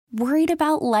Worried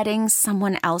about letting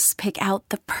someone else pick out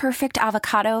the perfect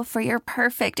avocado for your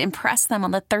perfect impress them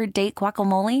on the third date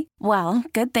guacamole? Well,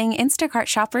 good thing Instacart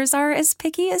shoppers are as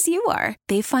picky as you are.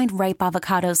 They find ripe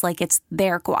avocados like it's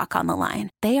their guac on the line.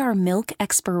 They are milk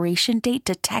expiration date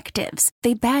detectives.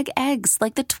 They bag eggs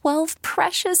like the 12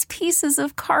 precious pieces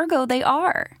of cargo they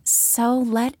are. So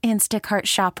let Instacart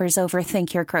shoppers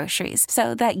overthink your groceries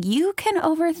so that you can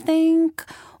overthink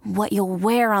what you'll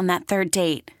wear on that third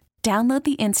date. Download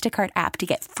the Instacart app to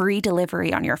get free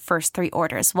delivery on your first 3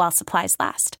 orders while supplies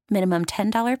last. Minimum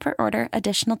 $10 per order.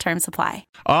 Additional terms apply.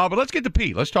 But let's get to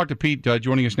Pete. Let's talk to Pete,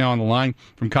 joining us now on the line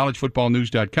from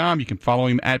collegefootballnews.com. You can follow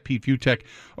him at Pete Futek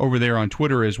over there on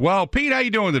Twitter as well. Pete, how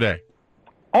you doing today?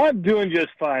 I'm doing just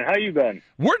fine. How you been?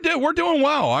 We're doing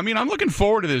well. I mean, I'm looking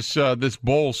forward to this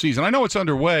bowl season. I know it's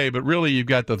underway, but really you've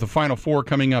got the Final Four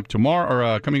coming up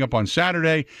tomorrow, or coming up on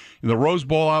Saturday. The Rose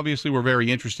Bowl, obviously, we're very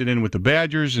interested in with the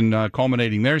Badgers and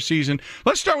culminating their season.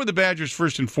 Let's start with the Badgers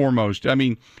first and foremost. I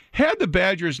mean, had the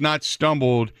Badgers not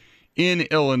stumbled in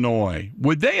Illinois,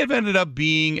 would they have ended up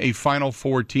being a Final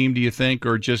Four team, do you think,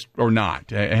 or not?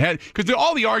 Because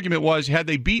all the argument was, had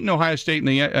they beaten Ohio State in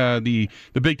the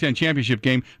Big Ten championship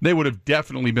game, they would have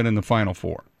definitely been in the Final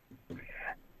Four.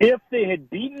 If they had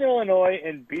beaten Illinois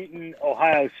and beaten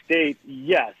Ohio State,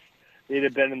 yes, they'd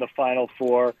have been in the Final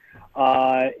Four.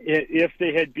 If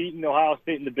they had beaten Ohio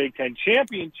State in the Big Ten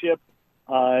championship,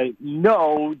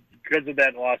 no, because of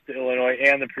that loss to Illinois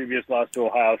and the previous loss to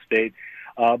Ohio State.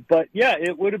 But yeah,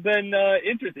 it would have been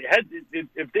interesting.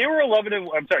 If they were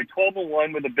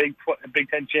 12-1 with a Big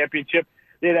Ten championship,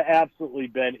 they'd have absolutely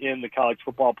been in the college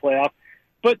football playoff.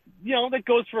 But that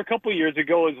goes for a couple of years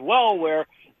ago as well, where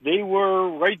they were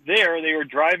right there. They were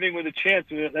driving with a chance.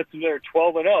 That's when they were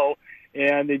 12-0,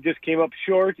 and they just came up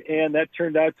short. And that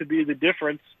turned out to be the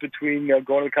difference between going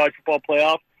to the college football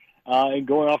playoff and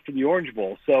going off to the Orange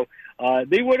Bowl. So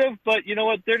they would have, but you know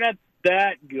what? They're not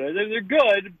that good. They're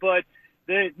good, but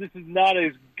this is not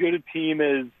as good a team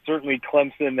as certainly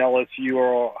Clemson, LSU,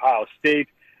 or Ohio State.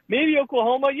 Maybe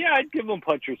Oklahoma. Yeah, I'd give them a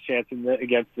puncher's chance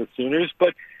against the Sooners.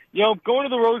 But, going to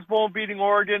the Rose Bowl and beating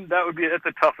Oregon, that's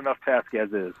a tough enough task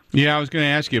as is. Yeah, I was going to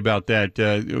ask you about that.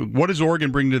 What does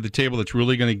Oregon bring to the table that's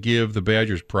really going to give the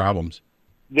Badgers problems?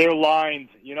 Their lines.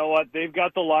 You know what? They've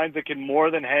got the lines that can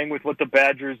more than hang with what the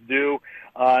Badgers do.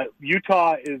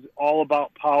 Utah is all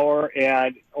about power,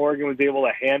 and Oregon was able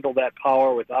to handle that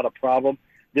power without a problem.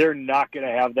 They're not going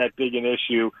to have that big an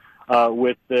issue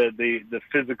with the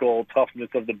physical toughness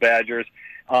of the Badgers.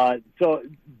 So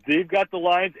they've got the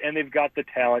lines, and they've got the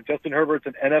talent. Justin Herbert's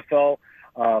an NFL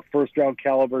first-round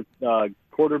caliber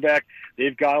quarterback.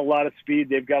 They've got a lot of speed.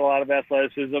 They've got a lot of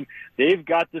athleticism. They've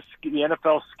got the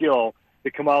NFL skill to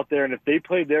come out there, and if they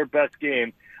play their best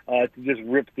game, to just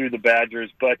rip through the Badgers.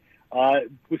 But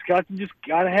Wisconsin just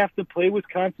got to have to play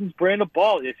Wisconsin's brand of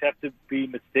ball. They just have to be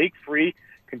mistake-free,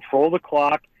 control the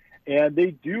clock, and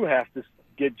they do have to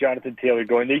get Jonathan Taylor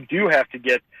going. They do have to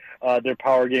get their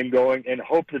power game going and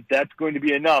hope that that's going to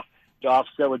be enough to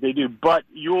offset what they do. But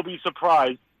you will be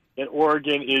surprised that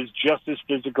Oregon is just as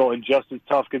physical and just as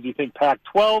tough, because you think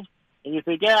Pac-12, and you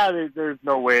think, there's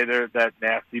no way they're that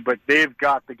nasty. But they've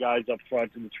got the guys up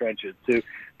front in the trenches to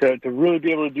really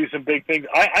be able to do some big things.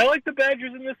 I like the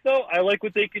Badgers in this, though. I like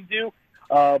what they can do.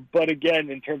 But, again,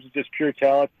 in terms of just pure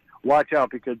talent, watch out,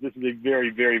 because this is a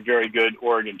very, very, very good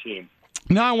Oregon team.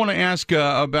 Now I want to ask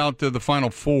about the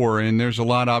Final Four, and there's a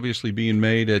lot obviously being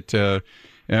made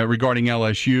regarding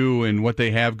LSU and what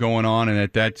they have going on,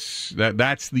 and that's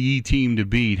the team to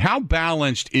beat. How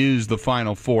balanced is the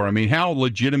Final Four? I mean, how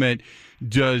legitimate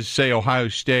does, say, Ohio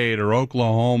State or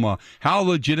Oklahoma, how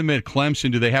legitimate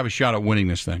Clemson do they have a shot at winning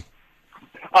this thing?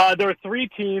 There are 3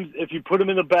 teams. If you put them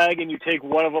in the bag and you take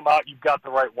one of them out, you've got the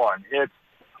right one. It's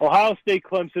Ohio State,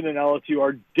 Clemson, and LSU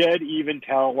are dead even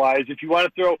talent-wise. If you want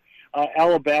to throw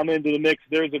Alabama into the mix,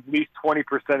 there's at least 20%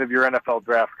 of your NFL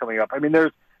draft coming up. I mean,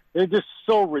 they're just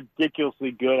so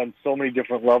ridiculously good on so many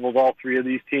different levels, all 3 of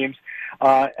these teams.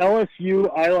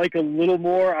 LSU, I like a little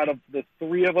more out of the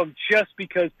 3 of them, just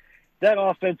because that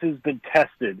offense has been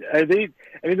tested.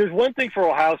 There's one thing for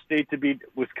Ohio State to beat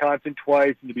Wisconsin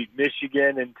twice and to beat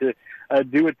Michigan and to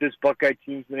do what this Buckeye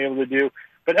team's been able to do.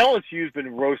 But LSU's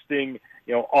been roasting,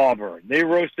 Auburn. They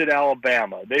roasted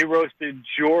Alabama. They roasted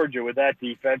Georgia with that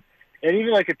defense, and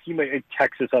even like a team like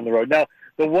Texas on the road. Now,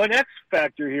 the one X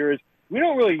factor here is we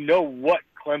don't really know what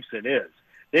Clemson is.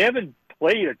 They haven't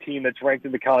played a team that's ranked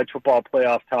in the college football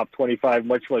playoff top 25,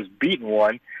 much less beaten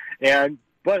one.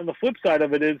 But on the flip side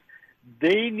of it is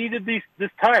they needed this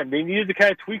time. They needed to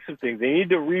kind of tweak some things. They needed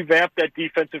to revamp that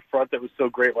defensive front that was so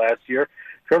great last year.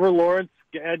 Trevor Lawrence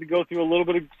had to go through a little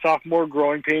bit of sophomore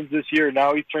growing pains this year.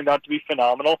 Now he's turned out to be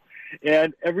phenomenal,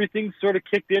 and everything sort of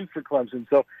kicked in for Clemson.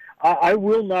 So I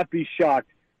will not be shocked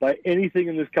by anything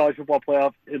in this college football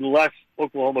playoff unless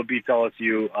Oklahoma beats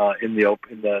LSU in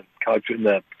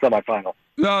the semifinal.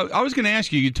 I was going to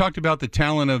ask you. You talked about the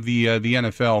talent of the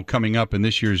NFL coming up in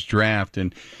this year's draft,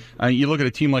 and you look at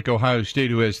a team like Ohio State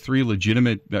who has three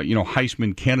legitimate,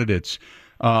 Heisman candidates.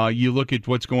 You look at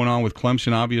what's going on with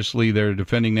Clemson. Obviously, they're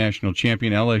defending national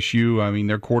champion. LSU, I mean,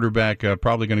 their quarterback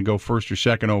probably going to go first or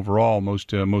second overall,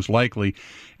 most likely.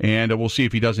 And we'll see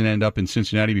if he doesn't end up in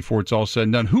Cincinnati before it's all said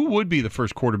and done. Who would be the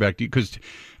first quarterback? Because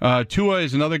Tua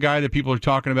is another guy that people are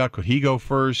talking about. Could he go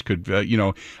first? Could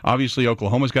obviously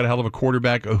Oklahoma's got a hell of a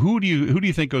quarterback. Who do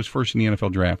you think goes first in the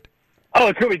NFL draft? Oh,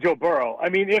 it's going to be Joe Burrow. I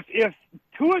mean, if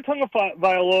Tua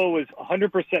Tagovailoa was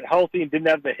 100% healthy and didn't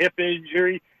have the hip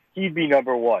injury, he'd be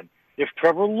number one. If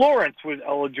Trevor Lawrence was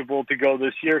eligible to go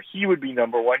this year, he would be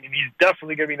number one, and he's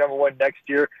definitely going to be number one next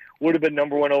year. Would have been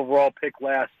number one overall pick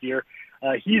last year.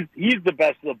 He's the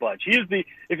best of the bunch. If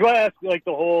you want to ask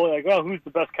the whole who's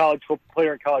the best college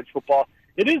player in college football,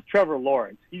 it is Trevor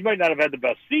Lawrence. He might not have had the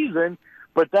best season,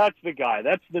 but that's the guy.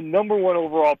 That's the number one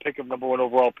overall pick of number one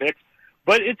overall picks.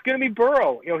 But it's going to be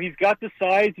Burrow. He's got the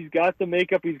size, he's got the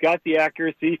makeup, he's got the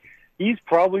accuracy. He's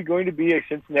probably going to be a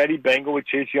Cincinnati Bengal with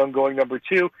Chase Young going number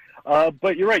two.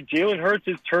 But you're right, Jalen Hurts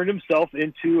has turned himself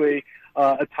into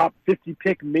a top 50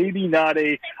 pick, maybe not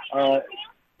a.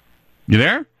 You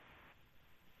there?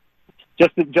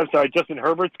 Justin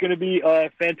Herbert's going to be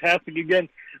fantastic again.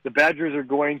 The Badgers are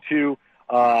going to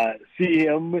see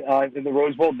him in the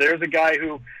Rose Bowl. There's a guy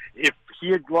who, if he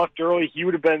had left early, he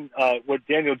would have been what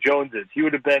Daniel Jones is. He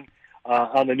would have been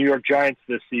on the New York Giants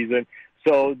this season.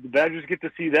 So the Badgers get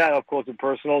to see that up close and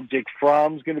personal. Jake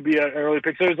Fromm's going to be an early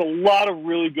pick. So there's a lot of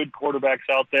really good quarterbacks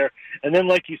out there. And then,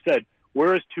 like you said,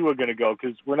 where is Tua going to go?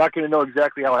 Because we're not going to know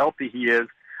exactly how healthy he is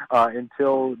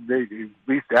until at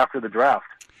least after the draft.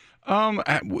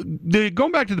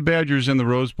 Going back to the Badgers and the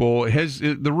Rose Bowl, has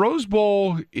the Rose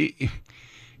Bowl has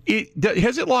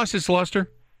it lost its luster?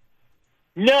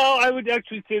 No, I would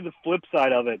actually say the flip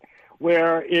side of it,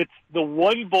 where it's the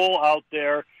one bowl out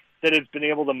there that has been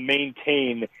able to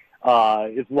maintain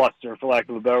its luster, for lack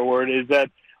of a better word, is that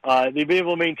they've been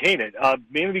able to maintain it,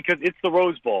 mainly because it's the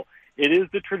Rose Bowl. It is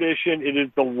the tradition. It is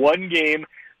the one game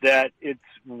that it's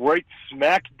right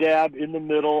smack dab in the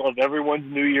middle of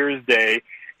everyone's New Year's Day.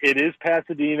 It is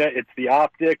Pasadena. It's the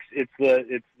optics. It's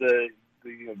the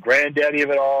granddaddy of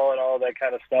it all and all that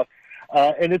kind of stuff.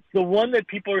 And it's the one that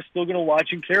people are still going to watch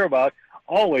and care about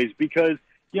always because,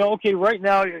 right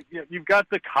now you've got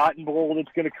the Cotton Bowl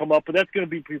that's going to come up, but that's going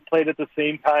to be played at the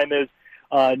same time as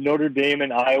Notre Dame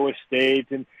and Iowa State.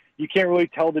 And you can't really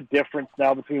tell the difference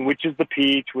now between which is the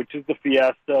Peach, which is the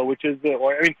Fiesta, which is they're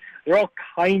all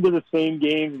kind of the same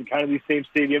games and kind of these same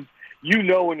stadiums.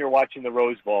 When you're watching the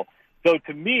Rose Bowl. So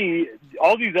to me,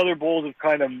 all these other bowls have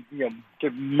kind of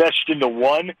get meshed into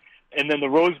one, and then the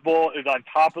Rose Bowl is on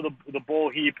top of the bowl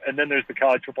heap, and then there's the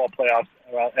college football playoffs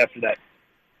after that.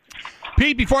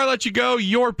 Pete, before I let you go,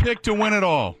 your pick to win it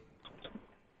all.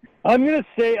 I'm going to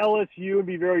say LSU and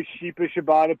be very sheepish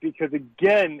about it because,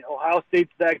 again, Ohio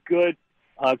State's that good.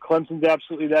 Clemson's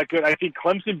absolutely that good. I think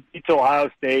Clemson beats Ohio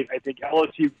State. I think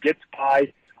LSU gets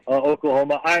by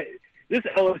Oklahoma. This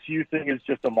LSU thing is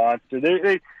just a monster.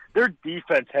 Their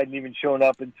defense hadn't even shown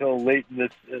up until late in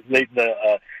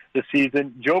the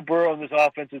season. Joe Burrow in this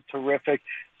offense is terrific.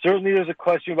 Certainly there's a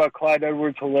question about Clyde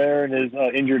Edwards-Helaire and his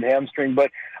injured hamstring, but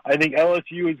I think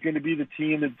LSU is going to be the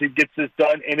team that gets this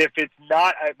done. And if it's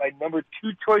not, my number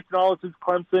two choice in all this is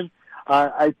Clemson.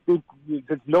 I think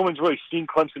because no one's really seen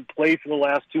Clemson play for the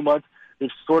last 2 months,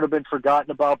 they've sort of been forgotten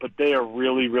about, but they are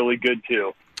really, really good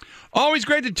too. Always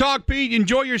great to talk, Pete.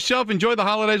 Enjoy yourself. Enjoy the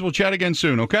holidays. We'll chat again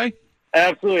soon, okay?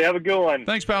 Absolutely. Have a good one.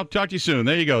 Thanks, pal. Talk to you soon.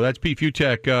 There you go. That's Pete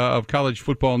Fiutak of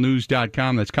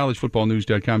collegefootballnews.com. That's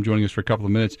collegefootballnews.com joining us for a couple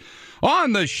of minutes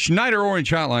on the Schneider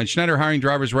Orange Hotline. Schneider hiring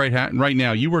drivers right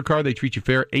now. You work hard, they treat you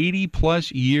fair.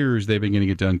 80-plus years they've been getting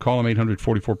it done. Call them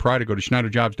 800-44-PRIDE or go to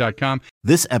schneiderjobs.com.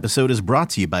 This episode is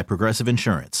brought to you by Progressive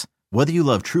Insurance. Whether you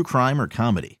love true crime or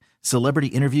comedy, celebrity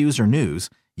interviews or news,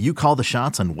 you call the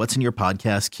shots on what's in your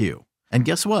podcast queue. And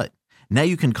guess what? Now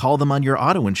you can call them on your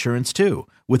auto insurance, too,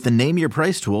 with the Name Your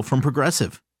Price tool from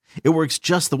Progressive. It works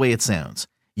just the way it sounds.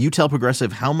 You tell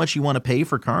Progressive how much you want to pay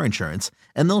for car insurance,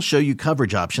 and they'll show you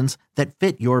coverage options that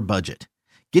fit your budget.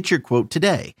 Get your quote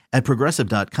today at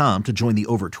Progressive.com to join the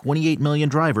over 28 million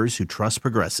drivers who trust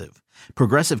Progressive.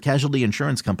 Progressive Casualty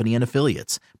Insurance Company and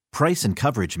Affiliates. Price and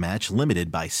coverage match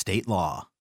limited by state law.